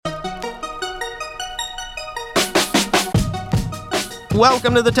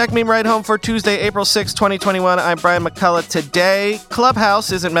Welcome to the Tech Meme Ride Home for Tuesday, April 6, 2021. I'm Brian McCullough. Today,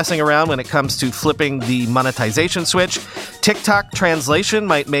 Clubhouse isn't messing around when it comes to flipping the monetization switch. TikTok translation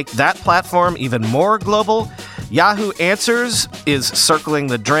might make that platform even more global. Yahoo Answers is circling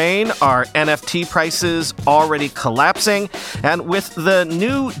the drain. Are NFT prices already collapsing? And with the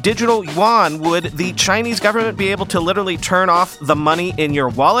new digital yuan, would the Chinese government be able to literally turn off the money in your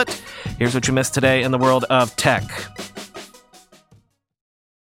wallet? Here's what you missed today in the world of tech.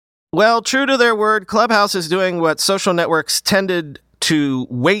 Well, true to their word, Clubhouse is doing what social networks tended to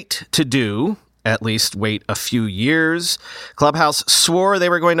wait to do, at least wait a few years. Clubhouse swore they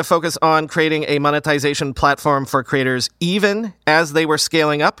were going to focus on creating a monetization platform for creators even as they were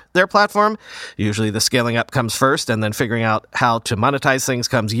scaling up their platform. Usually the scaling up comes first, and then figuring out how to monetize things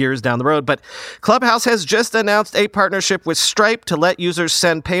comes years down the road. But Clubhouse has just announced a partnership with Stripe to let users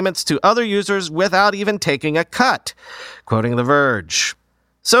send payments to other users without even taking a cut. Quoting The Verge.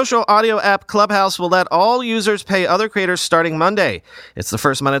 Social audio app Clubhouse will let all users pay other creators starting Monday. It's the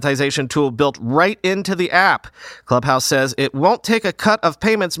first monetization tool built right into the app. Clubhouse says it won't take a cut of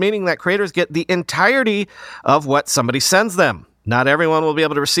payments, meaning that creators get the entirety of what somebody sends them. Not everyone will be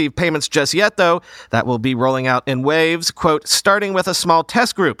able to receive payments just yet, though. That will be rolling out in waves, quote, starting with a small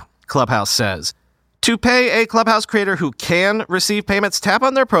test group, Clubhouse says. To pay a Clubhouse creator who can receive payments, tap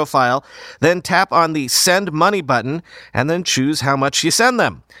on their profile, then tap on the Send Money button, and then choose how much you send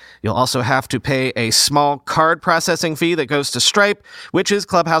them. You'll also have to pay a small card processing fee that goes to Stripe, which is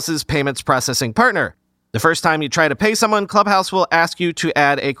Clubhouse's payments processing partner. The first time you try to pay someone, Clubhouse will ask you to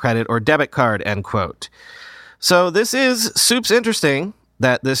add a credit or debit card, end quote. So this is soups interesting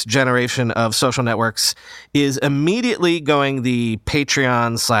that this generation of social networks is immediately going the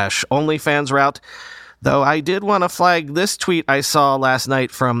Patreon/OnlyFans route. Though I did want to flag this tweet I saw last night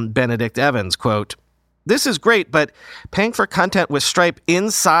from Benedict Evans, quote, "This is great, but paying for content with Stripe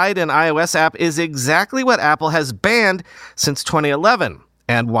inside an iOS app is exactly what Apple has banned since 2011,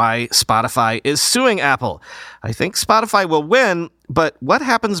 and why Spotify is suing Apple. I think Spotify will win, but what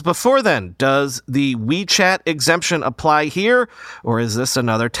happens before then? Does the WeChat exemption apply here, or is this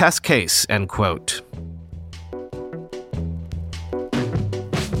another test case?" End quote.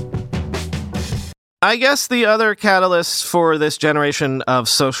 I guess the other catalyst for this generation of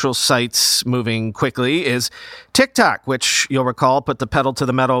social sites moving quickly is TikTok, which you'll recall put the pedal to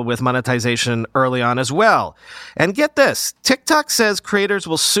the metal with monetization early on as well. And get this, TikTok says creators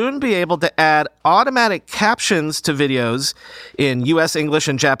will soon be able to add automatic captions to videos in US English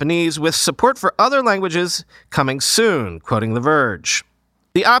and Japanese, with support for other languages coming soon, quoting The Verge.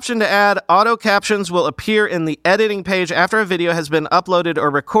 The option to add auto captions will appear in the editing page after a video has been uploaded or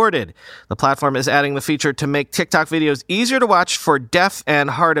recorded. The platform is adding the feature to make TikTok videos easier to watch for deaf and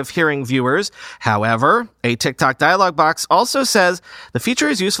hard of hearing viewers. However, a TikTok dialog box also says the feature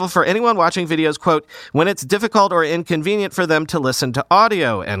is useful for anyone watching videos, quote, when it's difficult or inconvenient for them to listen to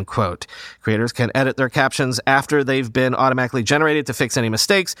audio, end quote. Creators can edit their captions after they've been automatically generated to fix any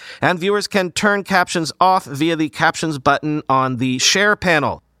mistakes, and viewers can turn captions off via the captions button on the share panel.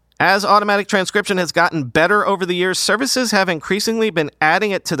 As automatic transcription has gotten better over the years, services have increasingly been adding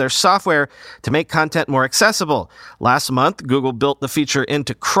it to their software to make content more accessible. Last month, Google built the feature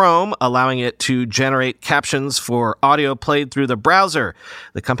into Chrome, allowing it to generate captions for audio played through the browser.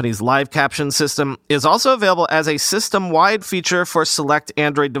 The company's live caption system is also available as a system-wide feature for select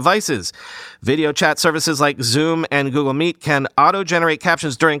Android devices. Video chat services like Zoom and Google Meet can auto-generate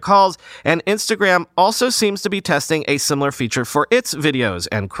captions during calls, and Instagram also seems to be testing a similar feature for its videos,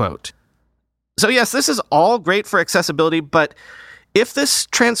 end quote. So yes, this is all great for accessibility, but if this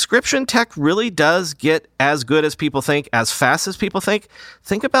transcription tech really does get as good as people think, as fast as people think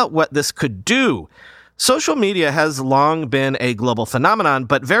about what this could do. Social media has long been a global phenomenon,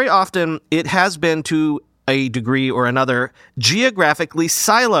 but very often it has been, to a degree or another, geographically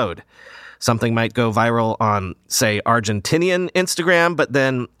siloed. Something might go viral on, say, Argentinian Instagram, but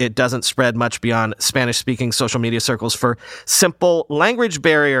then it doesn't spread much beyond Spanish-speaking social media circles for simple language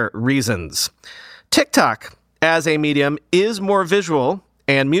barrier reasons. TikTok, as a medium, is more visual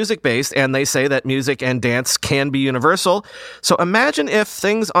and music-based, and they say that music and dance can be universal. So imagine if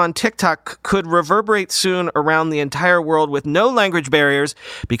things on TikTok could reverberate soon around the entire world with no language barriers,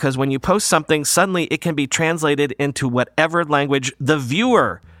 because when you post something, suddenly it can be translated into whatever language the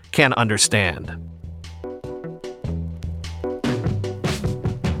viewer can understand.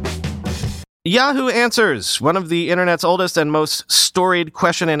 Yahoo Answers, one of the internet's oldest and most storied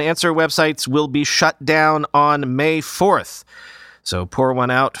question and answer websites, will be shut down on May 4th. So pour one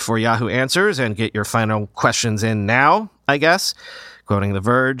out for Yahoo Answers and get your final questions in now, I guess. Quoting The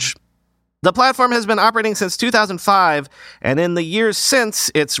Verge, The platform has been operating since 2005, and in the years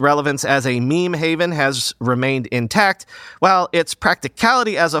since, its relevance as a meme haven has remained intact, while its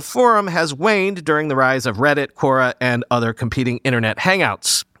practicality as a forum has waned during the rise of Reddit, Quora, and other competing internet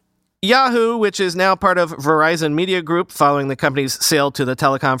hangouts. Yahoo, which is now part of Verizon Media Group following the company's sale to the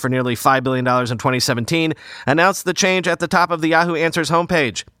telecom for nearly $5 billion in 2017, announced the change at the top of the Yahoo Answers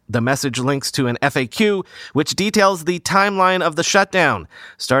homepage. The message links to an FAQ, which details the timeline of the shutdown.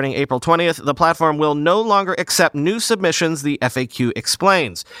 Starting April 20th, the platform will no longer accept new submissions, the FAQ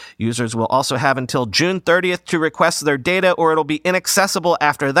explains. Users will also have until June 30th to request their data, or it'll be inaccessible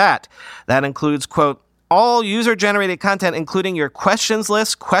after that. That includes, quote, all user-generated content, including your questions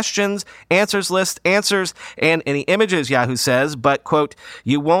list, questions, answers list, answers, and any images, Yahoo says, but, quote,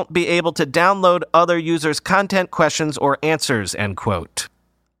 you won't be able to download other users' content, questions, or answers, end quote.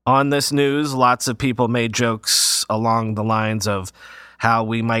 On this news, lots of people made jokes along the lines of how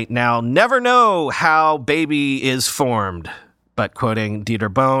we might now never know how baby is formed. But quoting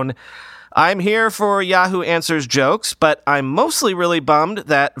Dieter Bohn, I'm here for Yahoo Answers jokes, but I'm mostly really bummed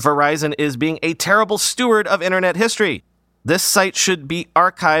that Verizon is being a terrible steward of internet history. This site should be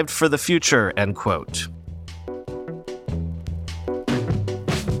archived for the future, end quote.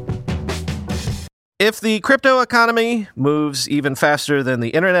 If the crypto economy moves even faster than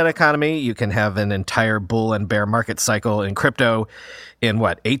the internet economy, you can have an entire bull and bear market cycle in crypto in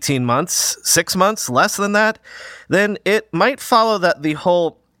 18 months, 6 months, less than that, then it might follow that the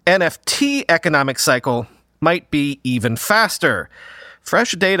whole NFT economic cycle might be even faster.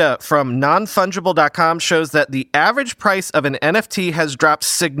 Fresh data from nonfungible.com shows that the average price of an NFT has dropped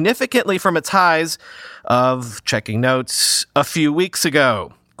significantly from its highs of, checking notes, a few weeks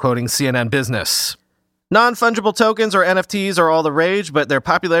ago, quoting CNN Business. Non-fungible tokens, or NFTs, are all the rage, but their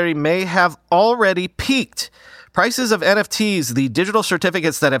popularity may have already peaked. Prices of NFTs, the digital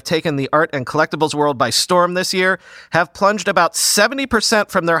certificates that have taken the art and collectibles world by storm this year, have plunged about 70%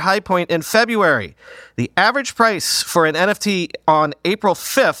 from their high point in February. The average price for an NFT on April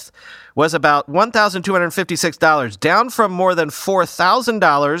 5th was about $1,256, down from more than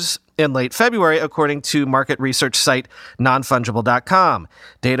 $4,000 in late February, according to market research site nonfungible.com.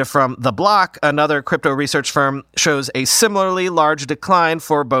 Data from The Block, another crypto research firm, shows a similarly large decline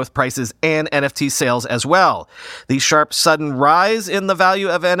for both prices and NFT sales as well. The sharp, sudden rise in the value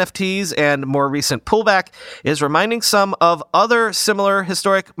of NFTs and more recent pullback is reminding some of other similar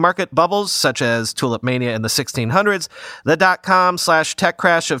historic market bubbles, such as Tulip Mania in the 1600s, the dot-com/tech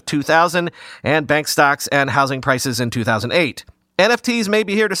crash of 2000, and bank stocks and housing prices in 2008. NFTs may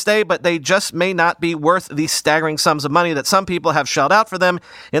be here to stay, but they just may not be worth the staggering sums of money that some people have shelled out for them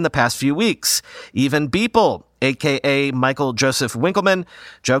in the past few weeks. Even Beeple, a.k.a. Michael Joseph Winkleman,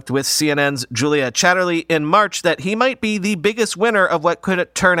 joked with CNN's Julia Chatterley in March that he might be the biggest winner of what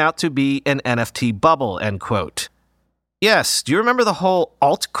could turn out to be an NFT bubble, end quote. Yes, do you remember the whole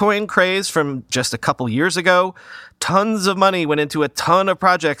altcoin craze from just a couple years ago? Tons of money went into a ton of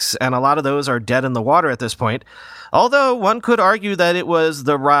projects, and a lot of those are dead in the water at this point. Although one could argue that it was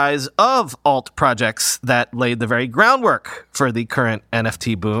the rise of alt projects that laid the very groundwork for the current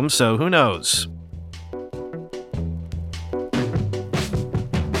NFT boom, so who knows?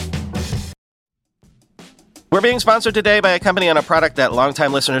 We're being sponsored today by a company on a product that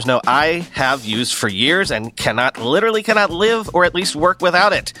longtime listeners know I have used for years and literally cannot live or at least work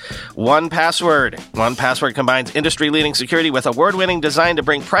without it. 1Password. 1Password combines industry-leading security with award-winning design to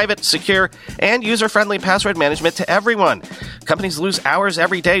bring private, secure, and user-friendly password management to everyone. Companies lose hours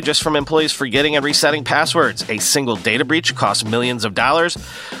every day just from employees forgetting and resetting passwords. A single data breach costs millions of dollars.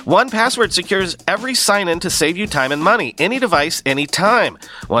 1Password secures every sign-in to save you time and money, any device, anytime.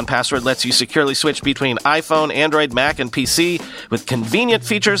 1Password lets you securely switch between iPhone, Android, Mac, and PC with convenient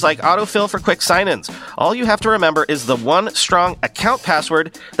features like autofill for quick sign-ins. All you have to remember is the one strong account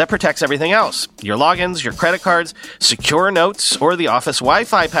password that protects everything else. Your logins, your credit cards, secure notes, or the office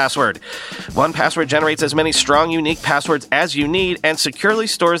Wi-Fi password. 1Password generates as many strong, unique passwords as you need and securely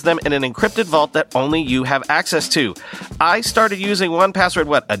stores them in an encrypted vault that only you have access to. I started using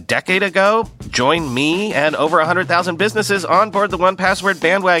 1Password, a decade ago? Join me and over 100,000 businesses on board the 1Password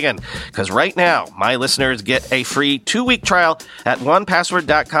bandwagon. Because right now, my listeners get a free 2-week trial at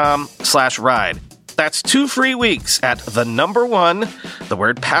 1password.com/ride. That's 2 free weeks at the number 1, the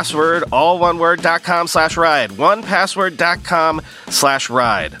word password, all one word, .com/ride.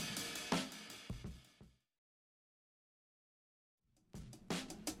 1password.com/ride.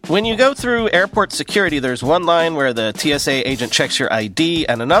 When you go through airport security, there's one line where the TSA agent checks your ID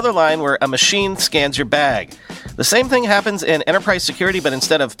and another line where a machine scans your bag. The same thing happens in enterprise security, but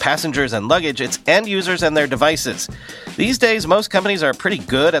instead of passengers and luggage, it's end users and their devices. These days, most companies are pretty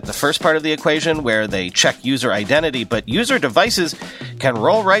good at the first part of the equation, where they check user identity, but user devices can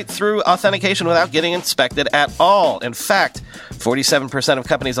roll right through authentication without getting inspected at all. In fact, 47% of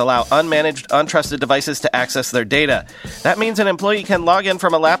companies allow unmanaged, untrusted devices to access their data. That means an employee can log in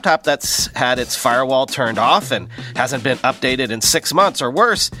from a laptop that's had its firewall turned off and hasn't been updated in 6 months, or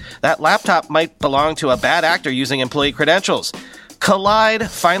worse, that laptop might belong to a bad actor using employee credentials. Collide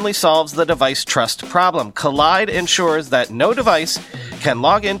finally solves the device trust problem. Collide ensures that no device can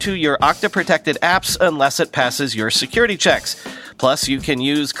log into your Okta-protected apps unless it passes your security checks. Plus, you can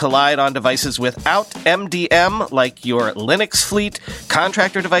use Collide on devices without MDM, like your Linux fleet,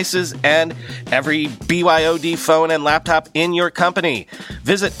 contractor devices, and every BYOD phone and laptop in your company.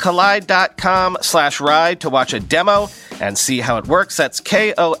 Visit collide.com/ride to watch a demo and see how it works. That's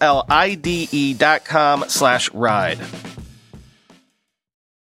KOLIDE.com/ride.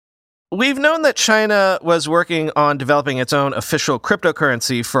 We've known that China was working on developing its own official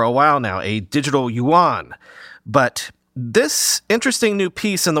cryptocurrency for a while now, a digital yuan. But this interesting new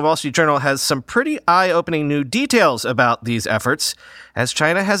piece in the Wall Street Journal has some pretty eye-opening new details about these efforts, as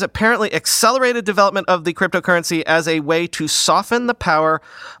China has apparently accelerated development of the cryptocurrency as a way to soften the power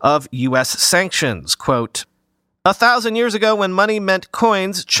of U.S. sanctions. Quote, 1,000 years ago, when money meant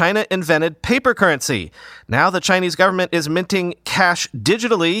coins, China invented paper currency. Now the Chinese government is minting cash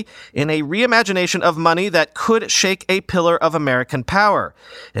digitally in a reimagination of money that could shake a pillar of American power.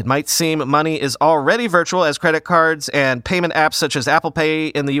 It might seem money is already virtual, as credit cards and payment apps such as Apple Pay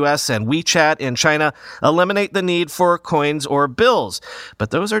in the U.S. and WeChat in China eliminate the need for coins or bills. But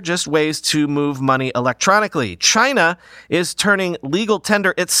those are just ways to move money electronically. China is turning legal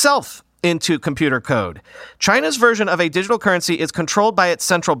tender itself into computer code. China's version of a digital currency is controlled by its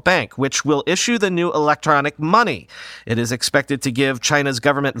central bank, which will issue the new electronic money. It is expected to give China's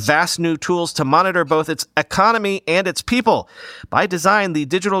government vast new tools to monitor both its economy and its people. By design, the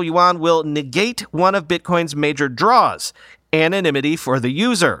digital yuan will negate one of Bitcoin's major draws: anonymity for the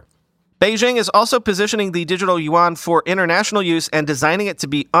user. Beijing is also positioning the digital yuan for international use and designing it to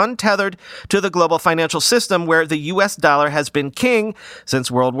be untethered to the global financial system, where the U.S. dollar has been king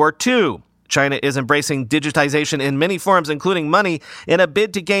since World War II. China is embracing digitization in many forms, including money, in a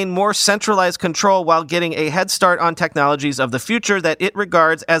bid to gain more centralized control while getting a head start on technologies of the future that it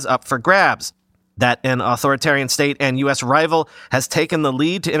regards as up for grabs. That an authoritarian state and U.S. rival has taken the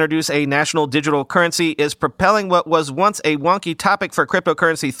lead to introduce a national digital currency is propelling what was once a wonky topic for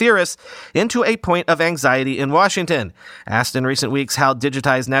cryptocurrency theorists into a point of anxiety in Washington. Asked in recent weeks how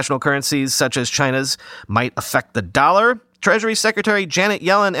digitized national currencies such as China's might affect the dollar, Treasury Secretary Janet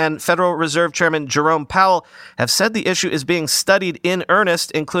Yellen and Federal Reserve Chairman Jerome Powell have said the issue is being studied in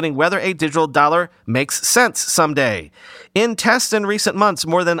earnest, including whether a digital dollar makes sense someday. In tests in recent months,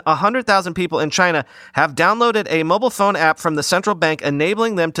 more than 100,000 people in China have downloaded a mobile phone app from the central bank,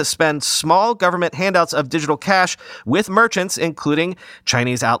 enabling them to spend small government handouts of digital cash with merchants, including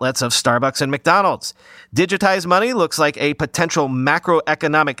Chinese outlets of Starbucks and McDonald's. Digitized money looks like a potential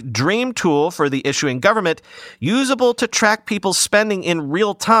macroeconomic dream tool for the issuing government, usable to track people's spending in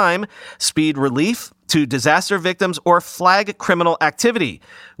real time, speed relief to disaster victims, or flag criminal activity.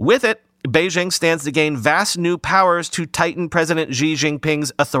 With it, Beijing stands to gain vast new powers to tighten President Xi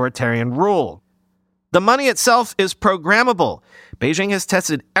Jinping's authoritarian rule. The money itself is programmable. Beijing has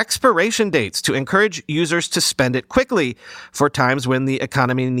tested expiration dates to encourage users to spend it quickly for times when the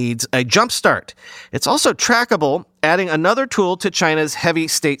economy needs a jumpstart. It's also trackable, adding another tool to China's heavy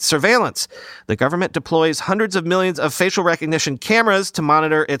state surveillance. The government deploys hundreds of millions of facial recognition cameras to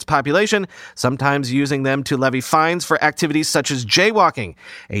monitor its population, sometimes using them to levy fines for activities such as jaywalking.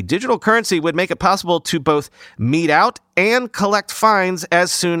 A digital currency would make it possible to both mete out and collect fines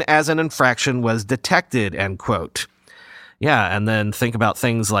as soon as an infraction was detected, end quote. Yeah, and then think about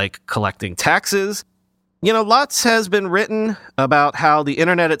things like collecting taxes. You know, lots has been written about how the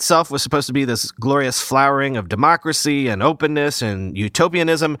internet itself was supposed to be this glorious flowering of democracy and openness and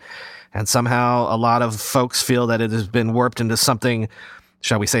utopianism, and somehow a lot of folks feel that it has been warped into something,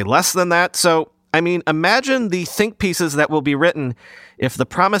 shall we say, less than that. So, I mean, imagine the think pieces that will be written if the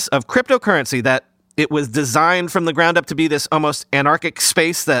promise of cryptocurrency, that it was designed from the ground up to be this almost anarchic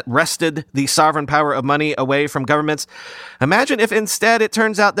space that wrested the sovereign power of money away from governments. Imagine if instead it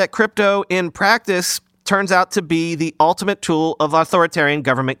turns out that crypto in practice turns out to be the ultimate tool of authoritarian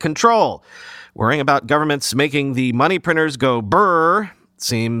government control. Worrying about governments making the money printers go brrr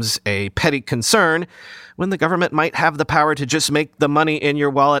seems a petty concern, when the government might have the power to just make the money in your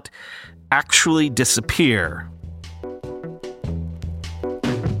wallet actually disappear.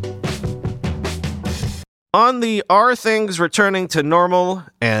 On the are things returning to normal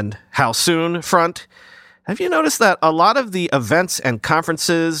and how soon front, have you noticed that a lot of the events and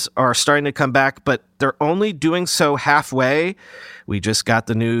conferences are starting to come back, but they're only doing so halfway? We just got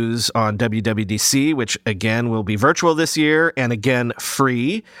the news on WWDC, which again will be virtual this year and again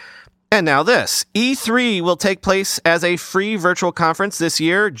free. And now this, E3 will take place as a free virtual conference this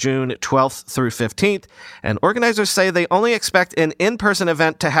year, June 12th through 15th, and organizers say they only expect an in-person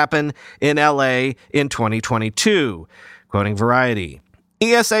event to happen in LA in 2022. Quoting Variety,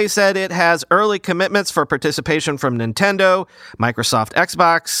 ESA said it has early commitments for participation from Nintendo, Microsoft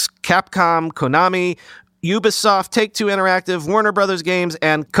Xbox, Capcom, Konami, Ubisoft, Take-Two Interactive, Warner Brothers Games,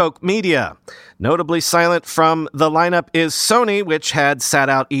 and Koch Media. Notably silent from the lineup is Sony, which had sat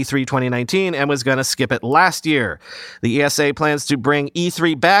out E3 2019 and was going to skip it last year. The ESA plans to bring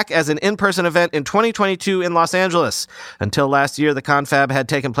E3 back as an in-person event in 2022 in Los Angeles. Until last year, the confab had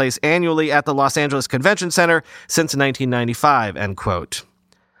taken place annually at the Los Angeles Convention Center since 1995, end quote.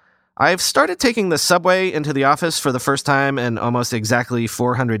 I've started taking the subway into the office for the first time in almost exactly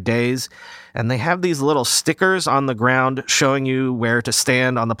 400 days, and they have these little stickers on the ground showing you where to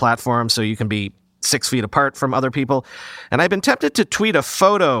stand on the platform so you can be 6 feet apart from other people. And I've been tempted to tweet a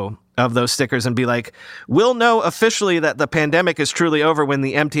photo of those stickers and be like, we'll know officially that the pandemic is truly over when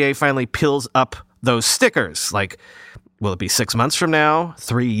the MTA finally peels up those stickers. Like, will it be 6 months from now?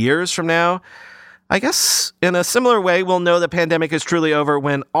 3 years from now? I guess in a similar way, we'll know the pandemic is truly over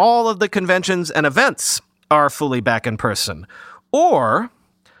when all of the conventions and events are fully back in person. Or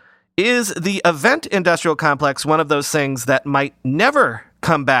is the event industrial complex one of those things that might never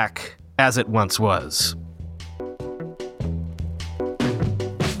come back as it once was?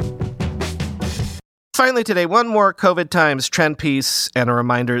 Finally today, one more COVID Times trend piece and a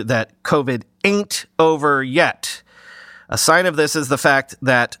reminder that COVID ain't over yet. A sign of this is the fact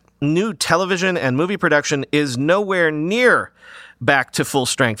that new television and movie production is nowhere near back to full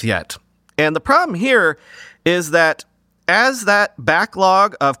strength yet. And the problem here is that as that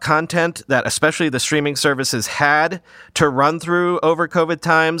backlog of content that especially the streaming services had to run through over COVID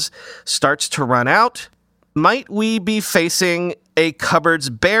times starts to run out, might we be facing a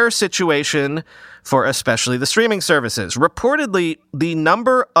cupboards bare situation for especially the streaming services? Reportedly, the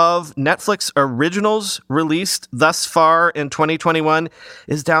number of Netflix originals released thus far in 2021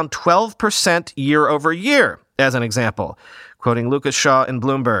 is down 12% year over year, as an example, quoting Lucas Shaw in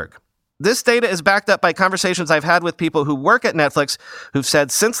Bloomberg. This data is backed up by conversations I've had with people who work at Netflix who've said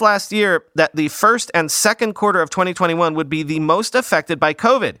since last year that the first and second quarter of 2021 would be the most affected by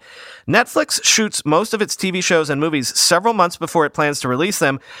COVID. Netflix shoots most of its TV shows and movies several months before it plans to release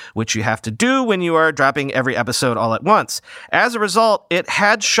them, which you have to do when you are dropping every episode all at once. As a result, it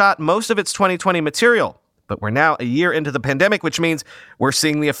had shot most of its 2020 material. But we're now a year into the pandemic, which means we're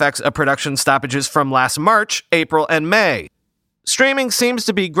seeing the effects of production stoppages from last March, April, and May. Streaming seems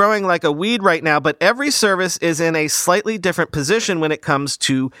to be growing like a weed right now, but every service is in a slightly different position when it comes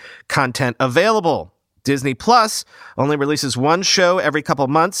to content available. Disney Plus only releases one show every couple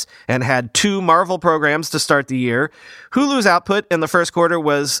months and had 2 Marvel programs to start the year. Hulu's output in the first quarter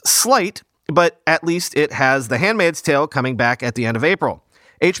was slight, but at least it has The Handmaid's Tale coming back at the end of April.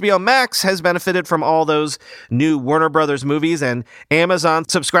 HBO Max has benefited from all those new Warner Brothers movies, and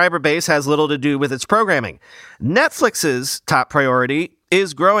Amazon's subscriber base has little to do with its programming. Netflix's top priority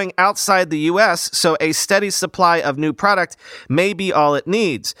is growing outside the U.S., so a steady supply of new product may be all it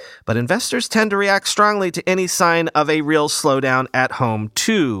needs. But investors tend to react strongly to any sign of a real slowdown at home,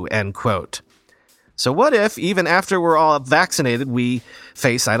 too, end quote. So what if, even after we're all vaccinated, we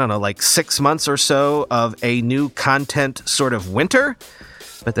face, 6 months or so of a new content sort of winter?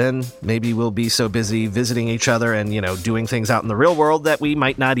 But then maybe we'll be so busy visiting each other and, doing things out in the real world that we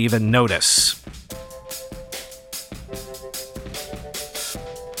might not even notice.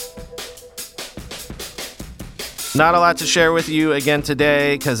 Not a lot to share with you again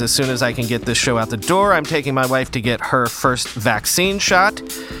today, because as soon as I can get this show out the door, I'm taking my wife to get her first vaccine shot.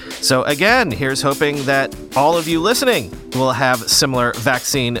 So again, here's hoping that all of you listening will have similar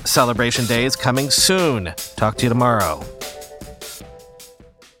vaccine celebration days coming soon. Talk to you tomorrow.